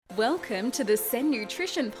Welcome to the Sen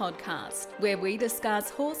Nutrition Podcast, where we discuss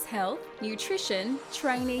horse health, nutrition,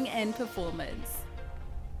 training and performance.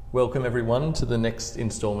 Welcome everyone to the next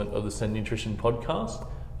instalment of the Sen Nutrition Podcast.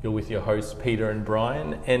 You're with your hosts Peter and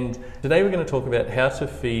Brian, and today we're going to talk about how to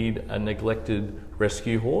feed a neglected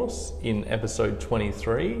rescue horse in episode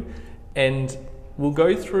 23, and we'll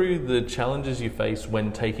go through the challenges you face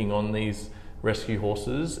when taking on these rescue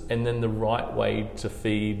horses and then the right way to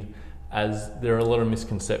feed, as there are a lot of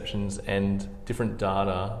misconceptions and different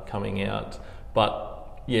data coming out,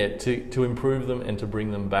 but to improve them and to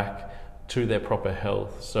bring them back to their proper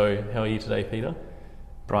health. So how are you today, Peter?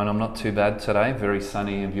 Brian, I'm not too bad today. Very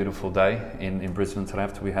sunny and beautiful day in Brisbane today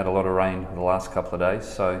after we had a lot of rain the last couple of days.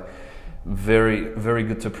 So very, very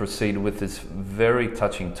good to proceed with this very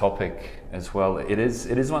touching topic as well. It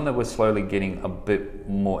is one that we're slowly getting a bit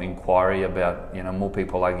more inquiry about. More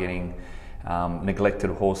people are getting neglected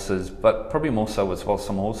horses, but probably more so as well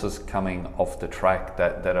some horses coming off the track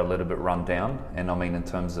that are a little bit run down. And I mean in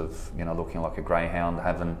terms of looking like a greyhound,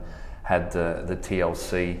 haven't had the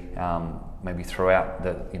TLC maybe throughout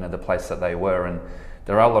the place that they were. And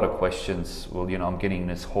there are a lot of questions. Well, I'm getting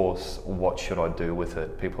this horse, what should I do with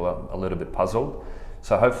it? People are a little bit puzzled.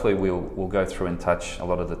 So hopefully we'll go through and touch a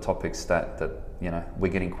lot of the topics that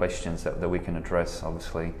we're getting questions that we can address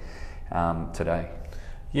obviously today.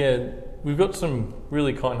 Yeah, we've got some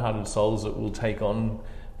really kind-hearted souls that will take on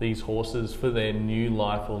these horses for their new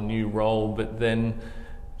life or new role, but then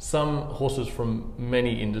some horses from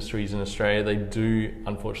many industries in Australia, they do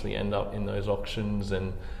unfortunately end up in those auctions,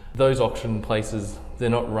 and those auction places, they're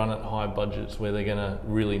not run at high budgets where they're going to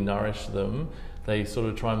really nourish them. They sort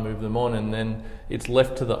of try and move them on, and then it's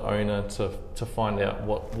left to the owner to find out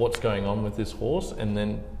what's going on with this horse and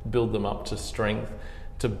then build them up to strength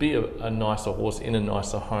to be a nicer horse in a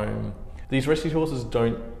nicer home. These rescue horses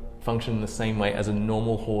don't function the same way as a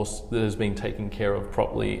normal horse that has been taken care of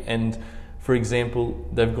properly. And for example,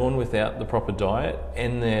 they've gone without the proper diet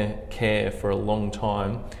and their care for a long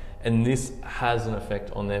time, and this has an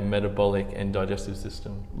effect on their metabolic and digestive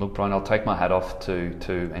system. Look, Brian, I'll take my hat off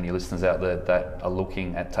to any listeners out there that are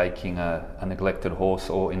looking at taking a neglected horse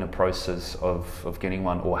or in a process of getting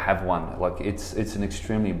one or have one. Like it's an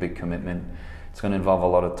extremely big commitment. It's going to involve a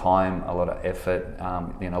lot of time, a lot of effort,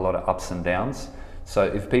 a lot of ups and downs. So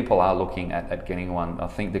if people are looking at getting one, I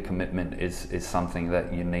think the commitment is something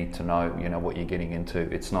that you need to know, what you're getting into.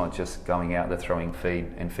 It's not just going out there throwing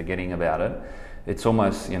feed and forgetting about it. It's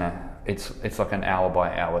almost, it's like an hour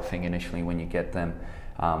by hour thing initially when you get them.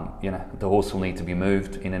 The horse will need to be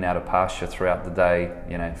moved in and out of pasture throughout the day,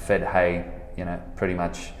 fed hay, pretty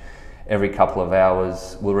much every couple of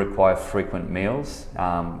hours, will require frequent meals,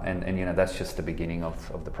 and that's just the beginning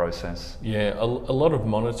of the process. Yeah, a lot of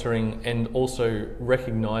monitoring and also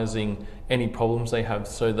recognising any problems they have.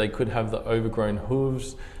 So they could have the overgrown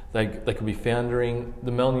hooves, they could be foundering.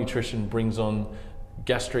 The malnutrition brings on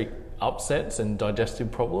gastric upsets and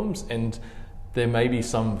digestive problems, and there may be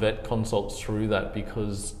some vet consults through that,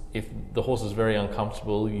 because if the horse is very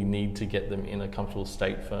uncomfortable, you need to get them in a comfortable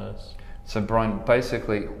state first. So Brian,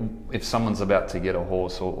 basically, if someone's about to get a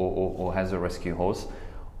horse or has a rescue horse,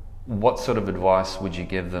 what sort of advice would you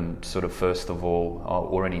give them sort of first of all,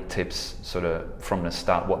 or any tips sort of from the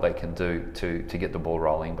start, what they can do to get the ball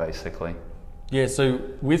rolling basically? Yeah, so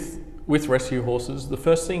with rescue horses, the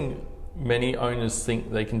first thing many owners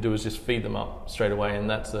think they can do is just feed them up straight away, and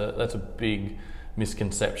that's a big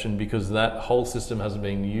misconception, because that whole system hasn't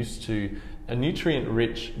been used to a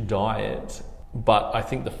nutrient-rich diet. But I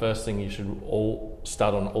think the first thing you should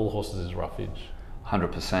start on all horses is roughage.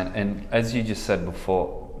 100%. And as you just said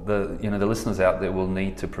before, the listeners out there will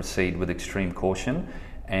need to proceed with extreme caution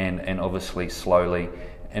and obviously slowly.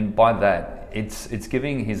 And by that, it's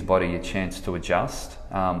giving his body a chance to adjust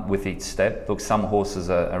with each step. Look, some horses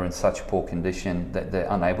are in such poor condition that they're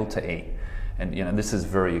unable to eat. And this is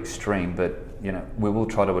very extreme, but we will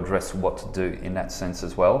try to address what to do in that sense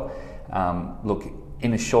as well. Look,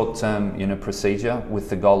 in a short-term, procedure with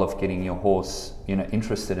the goal of getting your horse,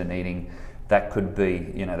 interested in eating, that could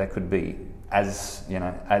be as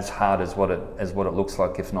hard as what it looks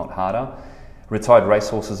like, if not harder. Retired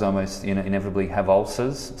racehorses almost, inevitably have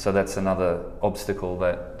ulcers, so that's another obstacle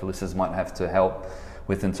that the listeners might have to help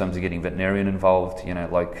with in terms of getting veterinarian involved.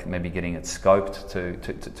 Like maybe getting it scoped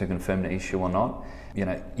to confirm the issue or not.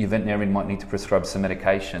 Your veterinarian might need to prescribe some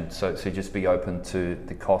medication, so just be open to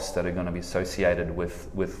the costs that are going to be associated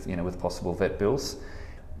with possible vet bills.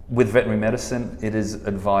 With veterinary medicine, it is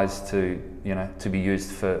advised to be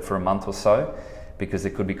used for a month or so, because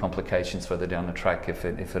there could be complications further down the track if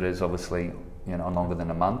it is obviously longer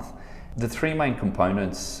than a month. The three main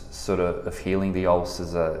components of healing the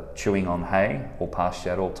ulcers are chewing on hay or pasture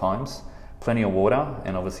at all times, plenty of water,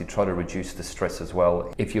 and obviously try to reduce the stress as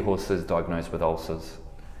well if your horse is diagnosed with ulcers.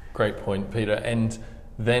 Great point, Peter. And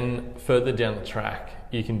then further down the track,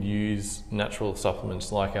 you can use natural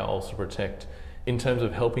supplements like our Ulcer Protect in terms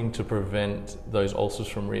of helping to prevent those ulcers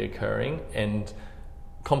from reoccurring and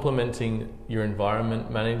complementing your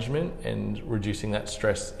environment management and reducing that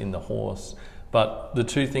stress in the horse. But the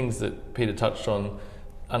two things that Peter touched on,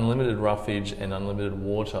 unlimited roughage and unlimited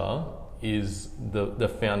water, is the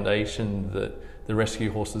foundation that the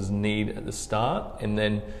rescue horses need at the start, and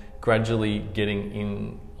then gradually getting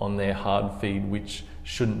in on their hard feed, which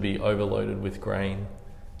shouldn't be overloaded with grain.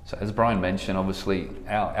 So as Brian mentioned, obviously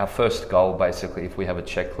our first goal, basically, if we have a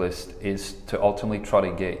checklist, is to ultimately try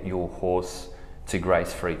to get your horse to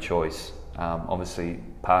graze-free choice. Obviously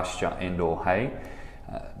pasture and or hay.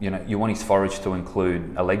 You want his forage to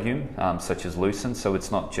include a legume such as lucerne, so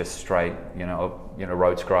it's not just straight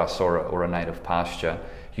Rhodes grass or a native pasture.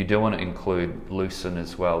 You do want to include lucerne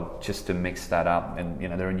as well, just to mix that up, and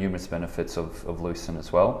there are numerous benefits of lucerne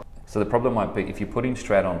as well. So the problem might be if you put him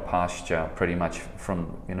straight on pasture pretty much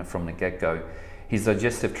from the get-go, his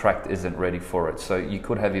digestive tract isn't ready for it. So you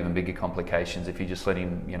could have even bigger complications if you just let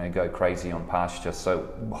him go crazy on pasture. So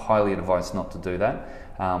highly advised not to do that,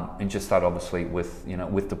 and just start obviously with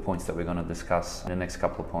the points that we're going to discuss in the next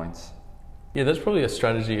couple of points. Yeah, that's probably a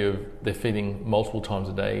strategy of they're feeding multiple times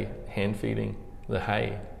a day, hand feeding the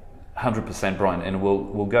hay. 100%, Brian, and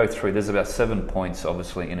we'll go through. There's about 7 points,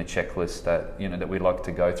 obviously, in a checklist that we'd like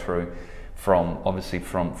to go through from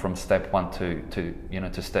step 1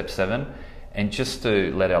 to step 7, and just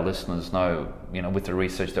to let our listeners know, with the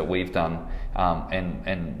research that we've done,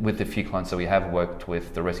 and with the few clients that we have worked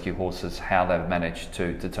with, the rescue horses, how they've managed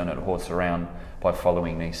to turn a horse around by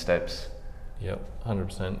following these steps. Yep,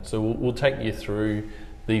 100%. So we'll take you through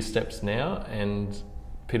these steps now, and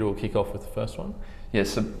Peter will kick off with the first one. Yeah,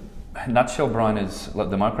 so nutshell, Brian, is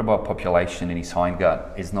the microbiome population in his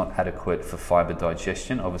hindgut is not adequate for fibre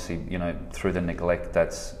digestion, obviously, through the neglect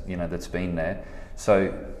that's been there.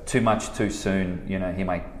 So too much too soon, he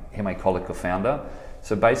may colic a founder.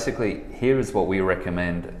 So basically, here is what we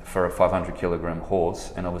recommend for a 500 kilogram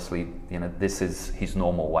horse, and obviously, this is his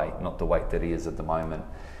normal weight, not the weight that he is at the moment.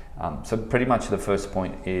 So pretty much the first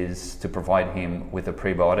point is to provide him with a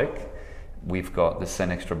prebiotic. We've got the Sen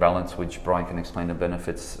Extra Balance, which Brian can explain the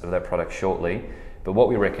benefits of that product shortly. But what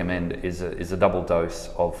we recommend is a double dose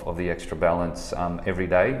of the Extra Balance every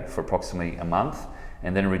day for approximately a month,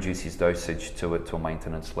 and then reduce his dosage to a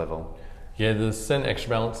maintenance level. Yeah, the Sen Extra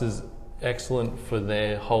Balance is excellent for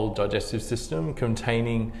their whole digestive system,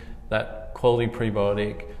 containing that quality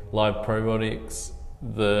prebiotic, live probiotics,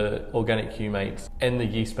 the organic humates, and the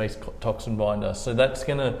yeast-based toxin binder. So that's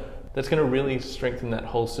gonna really strengthen that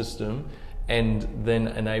whole system, and then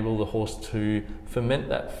enable the horse to ferment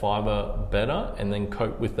that fibre better and then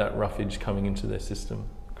cope with that roughage coming into their system.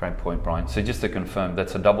 Great point, Brian. So just to confirm,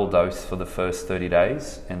 that's a double dose for the first 30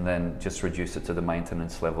 days and then just reduce it to the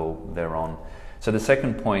maintenance level thereon. So the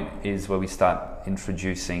second point is where we start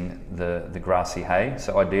introducing the grassy hay.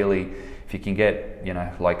 So ideally, if you can get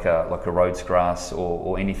like a Rhodes grass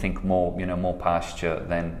or anything more more pasture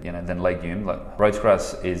than legume. Like Rhodes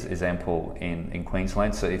grass is ample in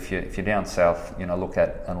Queensland. So if you're down south, look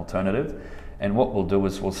at an alternative. And what we'll do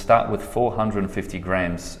is we'll start with 450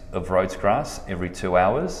 grams of Rhodes grass every 2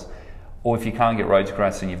 hours. Or if you can't get Rhodes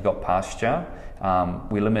grass and you've got pasture,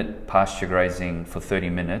 we limit pasture grazing for 30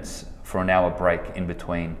 minutes for an hour break in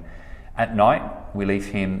between. At night, we leave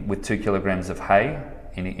him with 2 kilograms of hay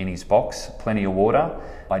in his box, plenty of water,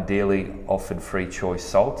 ideally offered free choice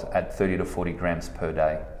salt at 30 to 40 grams per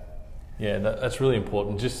day. Yeah, that's really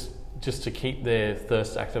important, just to keep their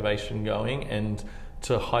thirst activation going and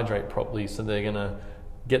to hydrate properly, so they're going to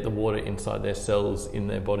get the water inside their cells in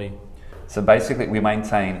their body. So basically we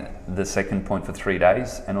maintain the second point for 3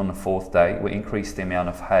 days, and on the fourth day we increase the amount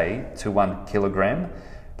of hay to 1 kilogram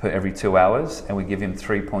per every 2 hours, and we give him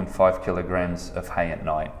 3.5 kilograms of hay at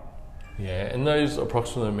night. Yeah, and those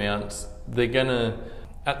approximate amounts, they're going to,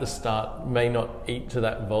 at the start, may not eat to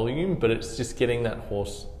that volume, but it's just getting that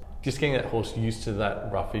horse used to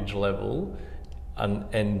that roughage level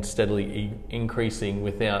and steadily increasing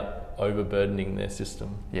without overburdening their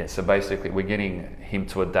system. Yeah, so basically we're getting him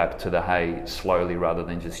to adapt to the hay slowly rather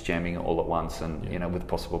than just jamming it all at once and, with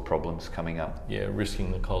possible problems coming up. Yeah,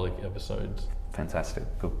 risking the colic episodes. Fantastic.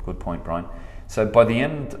 Good point, Brian. So by the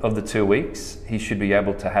end of the 2 weeks, he should be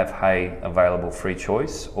able to have hay available free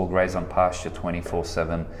choice or graze on pasture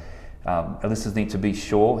 24/7. Listeners need to be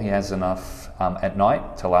sure he has enough at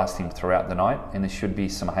night to last him throughout the night, and there should be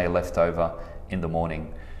some hay left over in the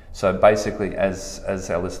morning. So basically, as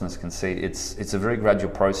our listeners can see, it's a very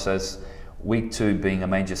gradual process. Week 2 being a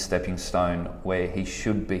major stepping stone where he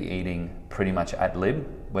should be eating pretty much ad lib,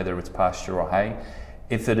 whether it's pasture or hay.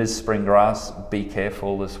 If it is spring grass, be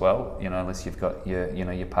careful as well, unless you've got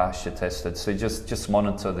your pasture tested. So just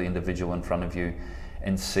monitor the individual in front of you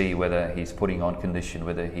and see whether he's putting on condition,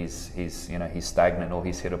 whether he's stagnant or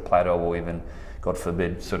he's hit a plateau, or even, God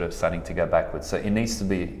forbid, sort of starting to go backwards. So it needs to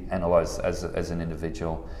be analysed as an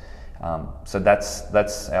individual. So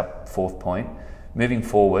that's our 4th point. Moving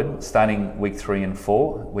forward, starting week 3 and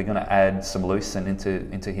 4, we're going to add some lucerne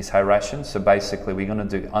into his hay ration. So basically, we're going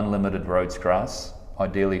to do unlimited Rhodes grass,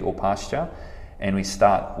 ideally, or pasture, and we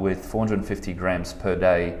start with 450 grams per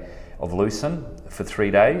day of lucerne for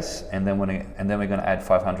 3 days, and then we're going to add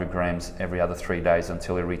 500 grams every other 3 days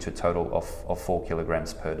until we reach a total of 4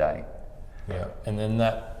 kilograms per day. Yeah, and then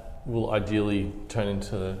that will ideally turn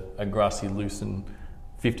into a grassy lucerne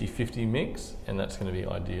 50-50 mix, and that's going to be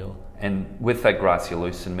ideal. And with that grassy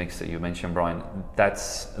lucerne mix that you mentioned, Brian,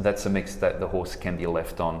 that's a mix that the horse can be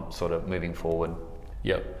left on sort of moving forward.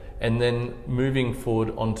 Yep. And then moving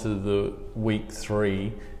forward onto the week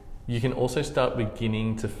 3, you can also start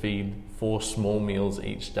beginning to feed 4 small meals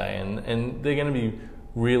each day, and they're going to be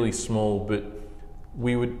really small, but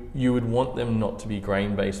you would want them not to be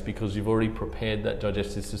grain based, because you've already prepared that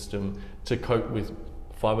digestive system to cope with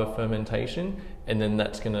fiber fermentation, and then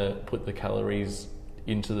that's going to put the calories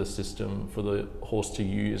into the system for the horse to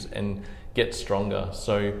use and get stronger.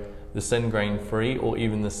 So the Sen grain free or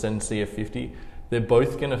even the Sen CF50, they're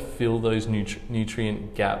both going to fill those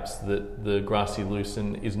nutrient gaps that the grassy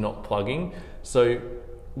lucerne is not plugging. So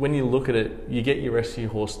when you look at it, you get your rescue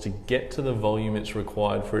horse to get to the volume it's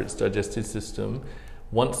required for its digestive system.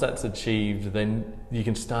 Once that's achieved, then you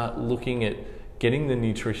can start looking at getting the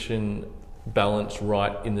nutrition balance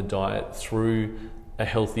right in the diet through a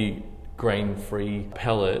healthy grain-free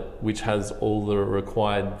pellet, which has all the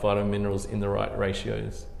required vitamin minerals in the right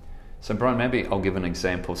ratios. So Brian, maybe I'll give an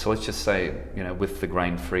example. So let's just say, with the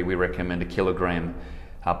grain-free, we recommend 1 kilogram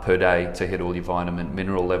per day to hit all your vitamin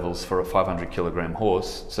mineral levels for a 500 kilogram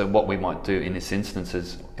horse. So what we might do in this instance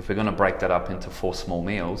is, if we're going to break that up into 4 small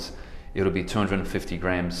meals, it'll be 250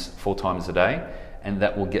 grams 4 times a day, and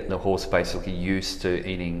that will get the horse basically used to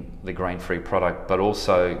eating the grain-free product, but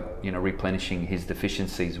also, replenishing his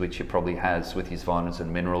deficiencies, which he probably has with his vitamins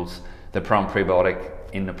and minerals. The pro and prebiotic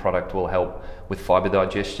in the product will help with fiber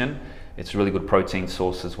digestion. It's a really good protein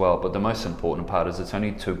source as well, but the most important part is it's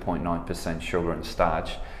only 2.9% sugar and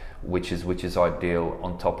starch, which is ideal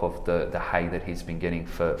on top of the hay that he's been getting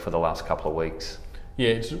for the last couple of weeks. Yeah,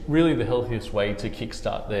 it's really the healthiest way to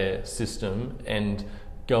kickstart their system, and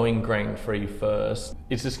going grain-free first,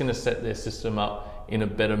 it's just going to set their system up in a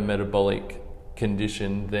better metabolic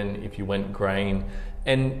condition than if you went grain.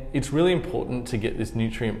 And it's really important to get this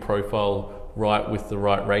nutrient profile right with the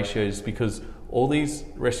right ratios, because all these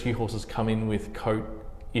rescue horses come in with coat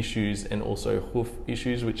issues and also hoof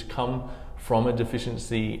issues, which come from a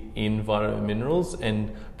deficiency in vitamin minerals,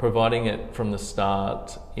 and providing it from the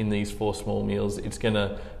start in these 4 small meals, it's going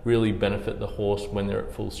to really benefit the horse when they're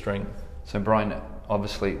at full strength. So Brian,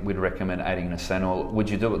 obviously we'd recommend adding Nusen oil. Would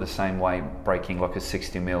you do it the same way, breaking like a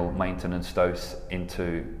 60 ml maintenance dose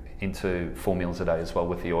into 4 meals a day as well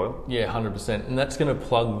with the oil? Yeah, 100%. And that's going to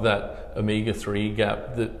plug that omega-3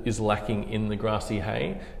 gap that is lacking in the grassy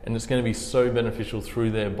hay, and it's going to be so beneficial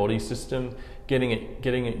through their body system, getting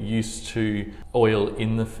it used to oil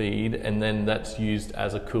in the feed, and then that's used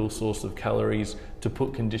as a cool source of calories to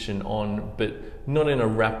put condition on, but not in a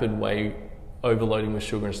rapid way overloading with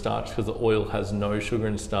sugar and starch, because the oil has no sugar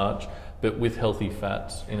and starch, but with healthy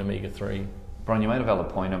fats in omega-3. Brian, you made a valid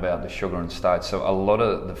point about the sugar and starch. So a lot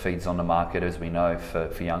of the feeds on the market, as we know,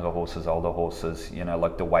 for younger horses, older horses,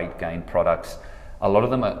 like the weight gain products, a lot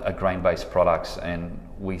of them are grain-based products, and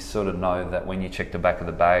we sort of know that when you check the back of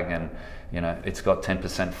the bag and it's got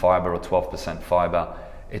 10% fiber or 12% fiber,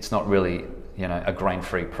 it's not really a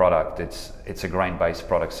grain-free product. It's a grain-based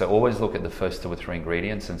product. So always look at the first 2 or 3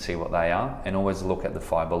 ingredients and see what they are, and always look at the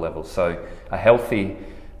fiber level. So a healthy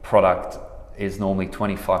product is normally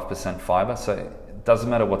 25% fiber. So it doesn't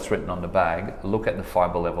matter what's written on the bag, look at the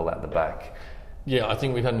fiber level at the back. Yeah, I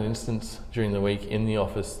think we've had an instance during the week in the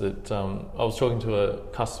office that I was talking to a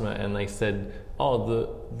customer, and they said,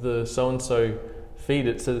 oh, the so-and-so feed,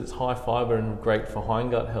 it says it's high fiber and great for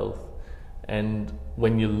hindgut health. And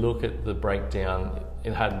when you look at the breakdown,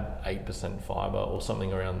 it had 8% fiber or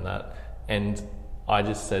something around that. And I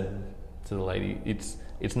just said to the lady,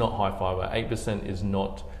 it's not high fiber. 8% is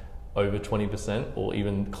not over 20% or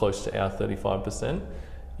even close to our 35%,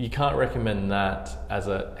 you can't recommend that as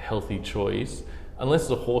a healthy choice unless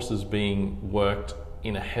the horse is being worked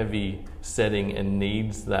in a heavy setting and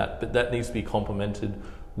needs that, but that needs to be complemented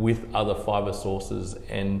with other fiber sources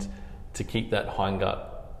and to keep that hindgut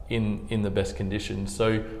in the best condition.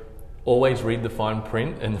 So always read the fine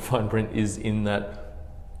print, and the fine print is in that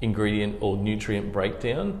ingredient or nutrient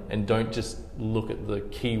breakdown, and don't just look at the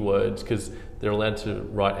keywords because they're allowed to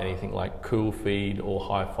write anything like cool feed or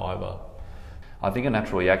high fiber. I think a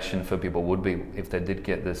natural reaction for people would be, if they did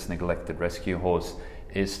get this neglected rescue horse,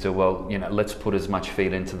 is to, well, let's put as much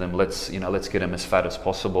feed into them, let's get them as fat as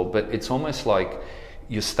possible. But it's almost like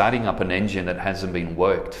you're starting up an engine that hasn't been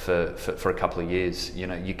worked for a couple of years.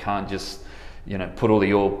 You can't just put all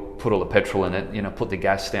the oil, put all the petrol in it, put the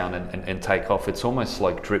gas down and take off. It's almost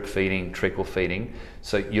like drip feeding, trickle feeding.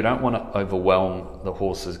 So you don't want to overwhelm the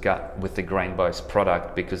horse's gut with the grain-based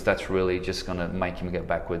product, because that's really just going to make him go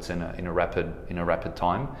backwards in a rapid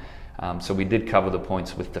time. So we did cover the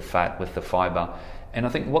points with the fat, with the fiber. And I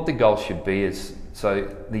think what the goal should be is,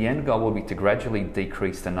 so the end goal will be to gradually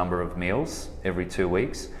decrease the number of meals every 2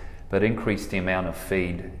 weeks, but increase the amount of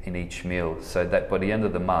feed in each meal, so that by the end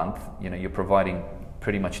of the month, you're providing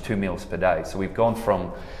pretty much 2 meals per day. So we've gone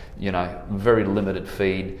from, very limited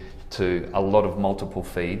feed to a lot of multiple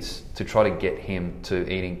feeds to try to get him to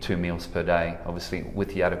eating 2 meals per day, obviously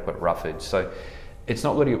with the adequate roughage. So it's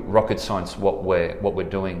not really rocket science what we're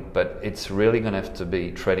doing, but it's really going to have to be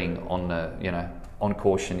treading on on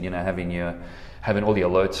caution, having all the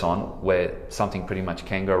alerts on, where something pretty much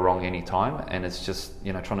can go wrong any time, and it's just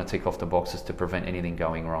trying to tick off the boxes to prevent anything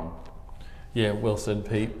going wrong. Yeah, well said,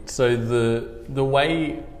 Pete. So the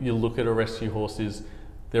way you look at a rescue horse is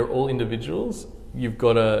they're all individuals. You've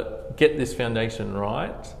got to get this foundation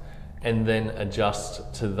right and then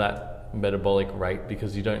adjust to that metabolic rate,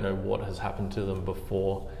 because you don't know what has happened to them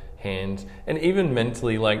beforehand. And even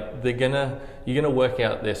mentally, like you're gonna work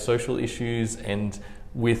out their social issues, and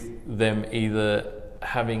with them either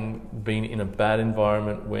having been in a bad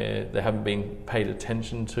environment where they haven't been paid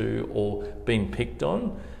attention to or being picked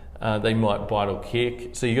on, they might bite or kick.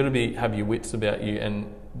 So you got to have your wits about you,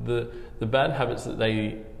 and the bad habits that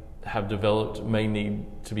they have developed may need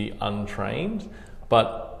to be untrained.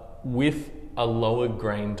 But with a lower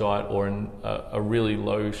grain diet or a really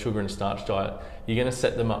low sugar and starch diet, you're going to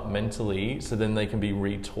set them up mentally so then they can be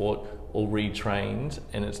retaught or retrained,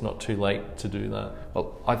 and it's not too late to do that.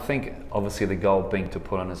 Well, I think obviously the goal being to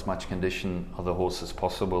put on as much condition of the horse as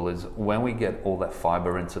possible is when we get all that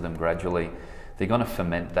fiber into them gradually, they're going to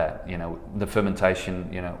ferment that. The fermentation,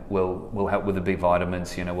 will help with the B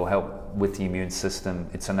vitamins, will help with the immune system.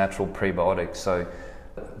 It's a natural prebiotic. So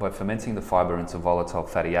by fermenting the fiber into volatile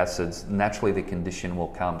fatty acids, naturally the condition will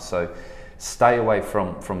come. So stay away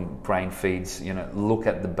from grain feeds. Look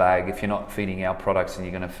at the bag. If you're not feeding our products and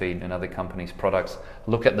you're going to feed another company's products,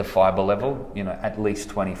 look at the fiber level, at least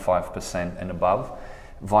 25% and above.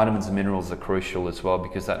 Vitamins and minerals are crucial as well,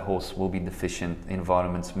 because that horse will be deficient in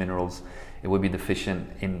vitamins, minerals. It will be deficient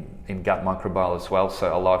in gut microbiome as well.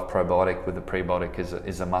 So a live probiotic with a prebiotic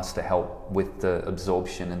is a must to help with the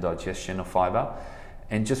absorption and digestion of fiber.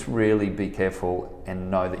 And just really be careful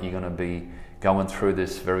and know that you're going to be going through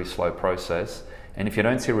this very slow process. And if you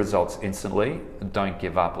don't see results instantly, don't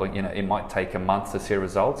give up. It might take a month to see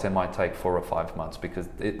results. It might take 4 or 5 months, because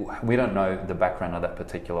we don't know the background of that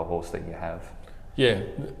particular horse that you have. Yeah,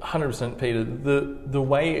 100%, Peter. The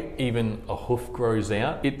way even a hoof grows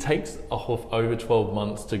out, it takes a hoof over 12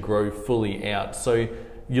 months to grow fully out. So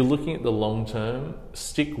you're looking at the long term.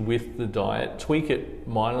 Stick with the diet, tweak it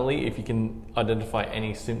minorly if you can identify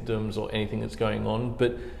any symptoms or anything that's going on,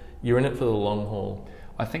 but you're in it for the long haul.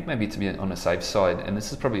 I think maybe to be on a safe side, and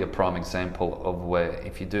this is probably a prime example of where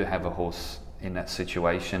if you do have a horse in that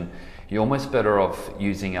situation, you're almost better off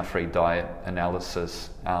using our free diet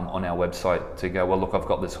analysis on our website to go, well, look, I've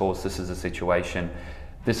got this horse, this is the situation,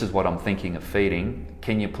 this is what I'm thinking of feeding,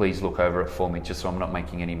 can you please look over it for me just so I'm not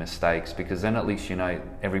making any mistakes? Because then at least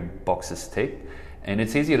every box is ticked. And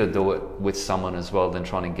it's easier to do it with someone as well than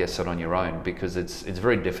trying to guess it on your own, because it's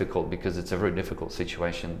very difficult, because it's a very difficult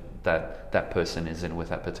situation that person is in with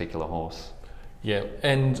that particular horse. Yeah,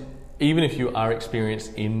 and even if you are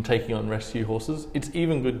experienced in taking on rescue horses, it's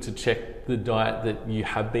even good to check the diet that you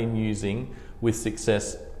have been using with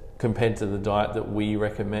success compared to the diet that we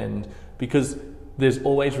recommend, because there's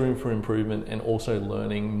always room for improvement and also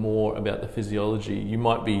learning more about the physiology. You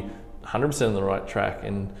might be 100% on the right track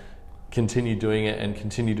and continue doing it and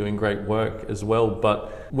continue doing great work as well.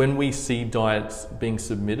 But when we see diets being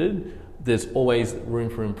submitted, there's always room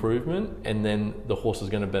for improvement, and then the horse is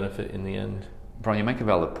going to benefit in the end. Brian, you make a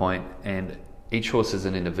valid point, and each horse is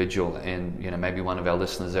an individual, and maybe one of our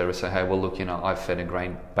listeners there will say, hey, well look, I've fed a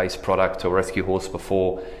grain-based product to a rescue horse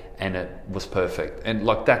before and it was perfect. And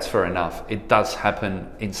like, that's fair enough. It does happen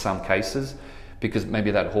in some cases because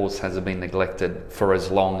maybe that horse hasn't been neglected for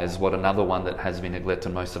as long as what another one that has been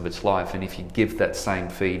neglected most of its life. And if you give that same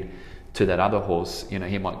feed to that other horse,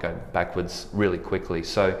 he might go backwards really quickly.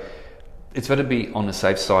 So it's better to be on the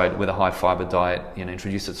safe side with a high fiber diet,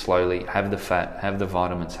 introduce it slowly, have the fat, have the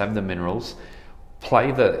vitamins, have the minerals.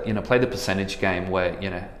 Play the percentage game where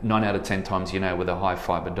 9 out of 10 times with a high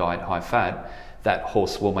fiber diet, high fat, that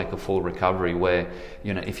horse will make a full recovery. Where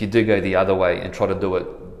if you do go the other way and try to do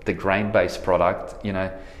it the grain-based product,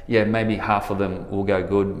 maybe half of them will go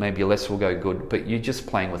good, maybe less will go good, but you're just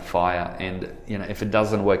playing with fire. And if it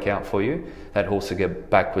doesn't work out for you, that horse will go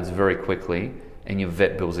backwards very quickly, and your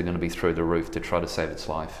vet bills are going to be through the roof to try to save its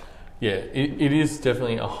life. Yeah, it is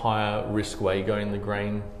definitely a higher risk way going the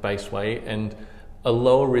grain-based way, and a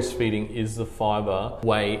lower risk feeding is the fiber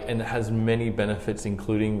way, and it has many benefits,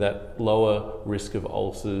 including that lower risk of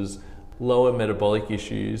ulcers, lower metabolic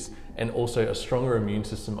issues, and also a stronger immune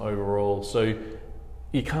system overall. So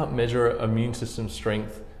you can't measure immune system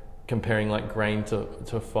strength comparing like grain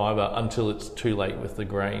to fiber until it's too late with the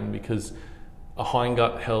grain, because a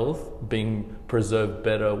hindgut health being preserved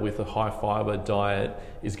better with a high fiber diet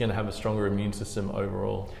is going to have a stronger immune system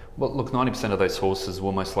overall. Well, look, 90% of those horses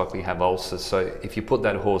will most likely have ulcers. So if you put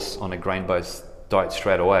that horse on a grain-based diet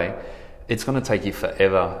straight away, it's going to take you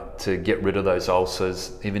forever to get rid of those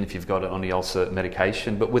ulcers, even if you've got it on the ulcer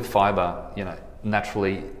medication. But with fiber,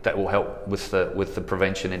 naturally that will help with the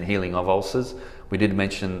prevention and healing of ulcers. We did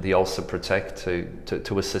mention the Ulcer Protect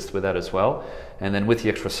to assist with that as well. And then with the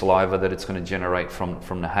extra saliva that it's going to generate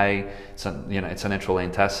from the hay, it's a natural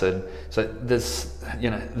antacid. So there's,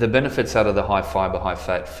 the benefits out of the high fiber, high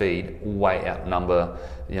fat feed way outnumber,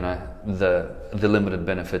 the limited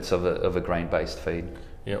benefits of a grain-based feed.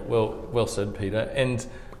 Yeah, well said, Peter. And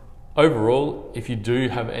overall, if you do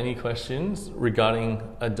have any questions regarding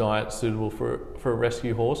a diet suitable for a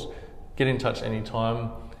rescue horse, get in touch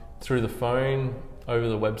anytime through the phone, over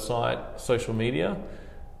the website, social media.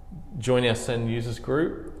 Join our Send Users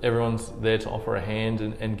group. Everyone's there to offer a hand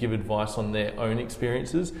and give advice on their own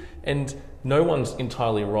experiences. And no one's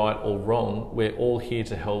entirely right or wrong. We're all here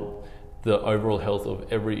to help the overall health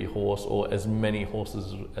of every horse, or as many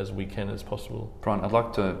horses as we can as possible. Brian, I'd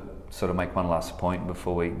like to sort of make one last point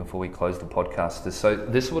before we close the podcast. So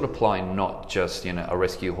this would apply not just a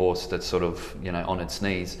rescue horse that's sort of on its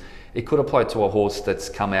knees. It could apply to a horse that's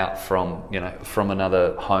come out from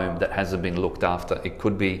another home that hasn't been looked after. It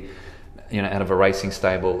could be out of a racing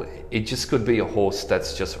stable. It just could be a horse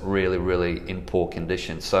that's just really, really in poor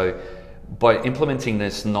condition. So by implementing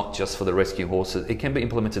this, not just for the rescue horses, it can be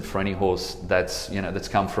implemented for any horse that's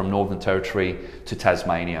come from Northern Territory to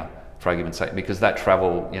Tasmania, for argument's sake, because that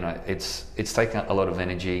travel, it's taken a lot of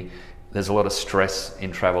energy. There's a lot of stress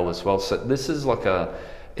in travel as well. So this is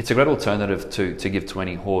it's a great alternative to give to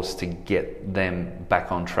any horse to get them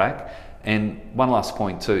back on track. And one last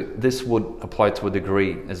point too, this would apply to a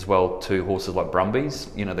degree as well to horses like Brumbies,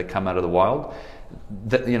 that come out of the wild.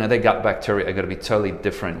 Their gut bacteria are going to be totally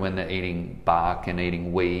different when they're eating bark and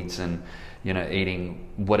eating weeds and eating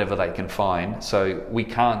whatever they can find. So we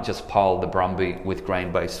can't just pile the Brumby with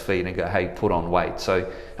grain-based feed and go, hey, put on weight.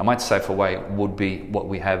 So a much safer way would be what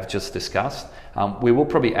we have just discussed. We will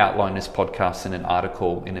probably outline this podcast in an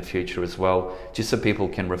article in the future as well, just so people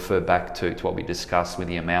can refer back to what we discussed with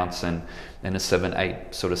the amounts and a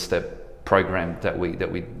 7-8 sort of step program that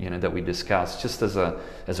we discussed, just as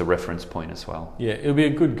a reference point as well. Yeah, it'll be a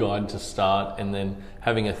good guide to start, and then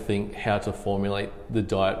having a think how to formulate the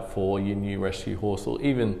diet for your new rescue horse, or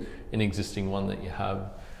even an existing one that you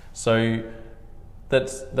have. So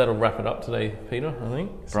that'll wrap it up today, Peter, I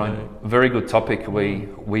think. Brian, very good topic.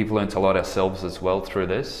 We've learnt a lot ourselves as well through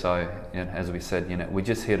this. So as we said, we're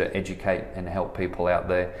just here to educate and help people out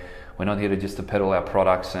there. We're not here to peddle our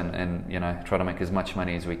products and try to make as much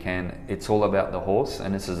money as we can. It's all about the horse,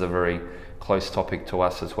 and this is a very close topic to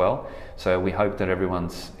us as well. So we hope that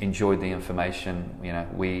everyone's enjoyed the information.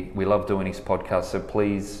 We love doing these podcasts, so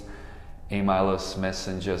please email us,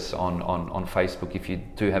 message us on Facebook if you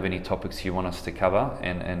do have any topics you want us to cover.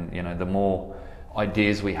 And the more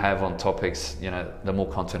ideas we have on topics, the more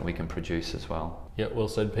content we can produce as well. Yeah, well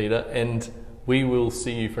said, Peter. And we will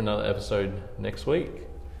see you for another episode next week.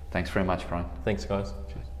 Thanks very much, Brian. Thanks, guys.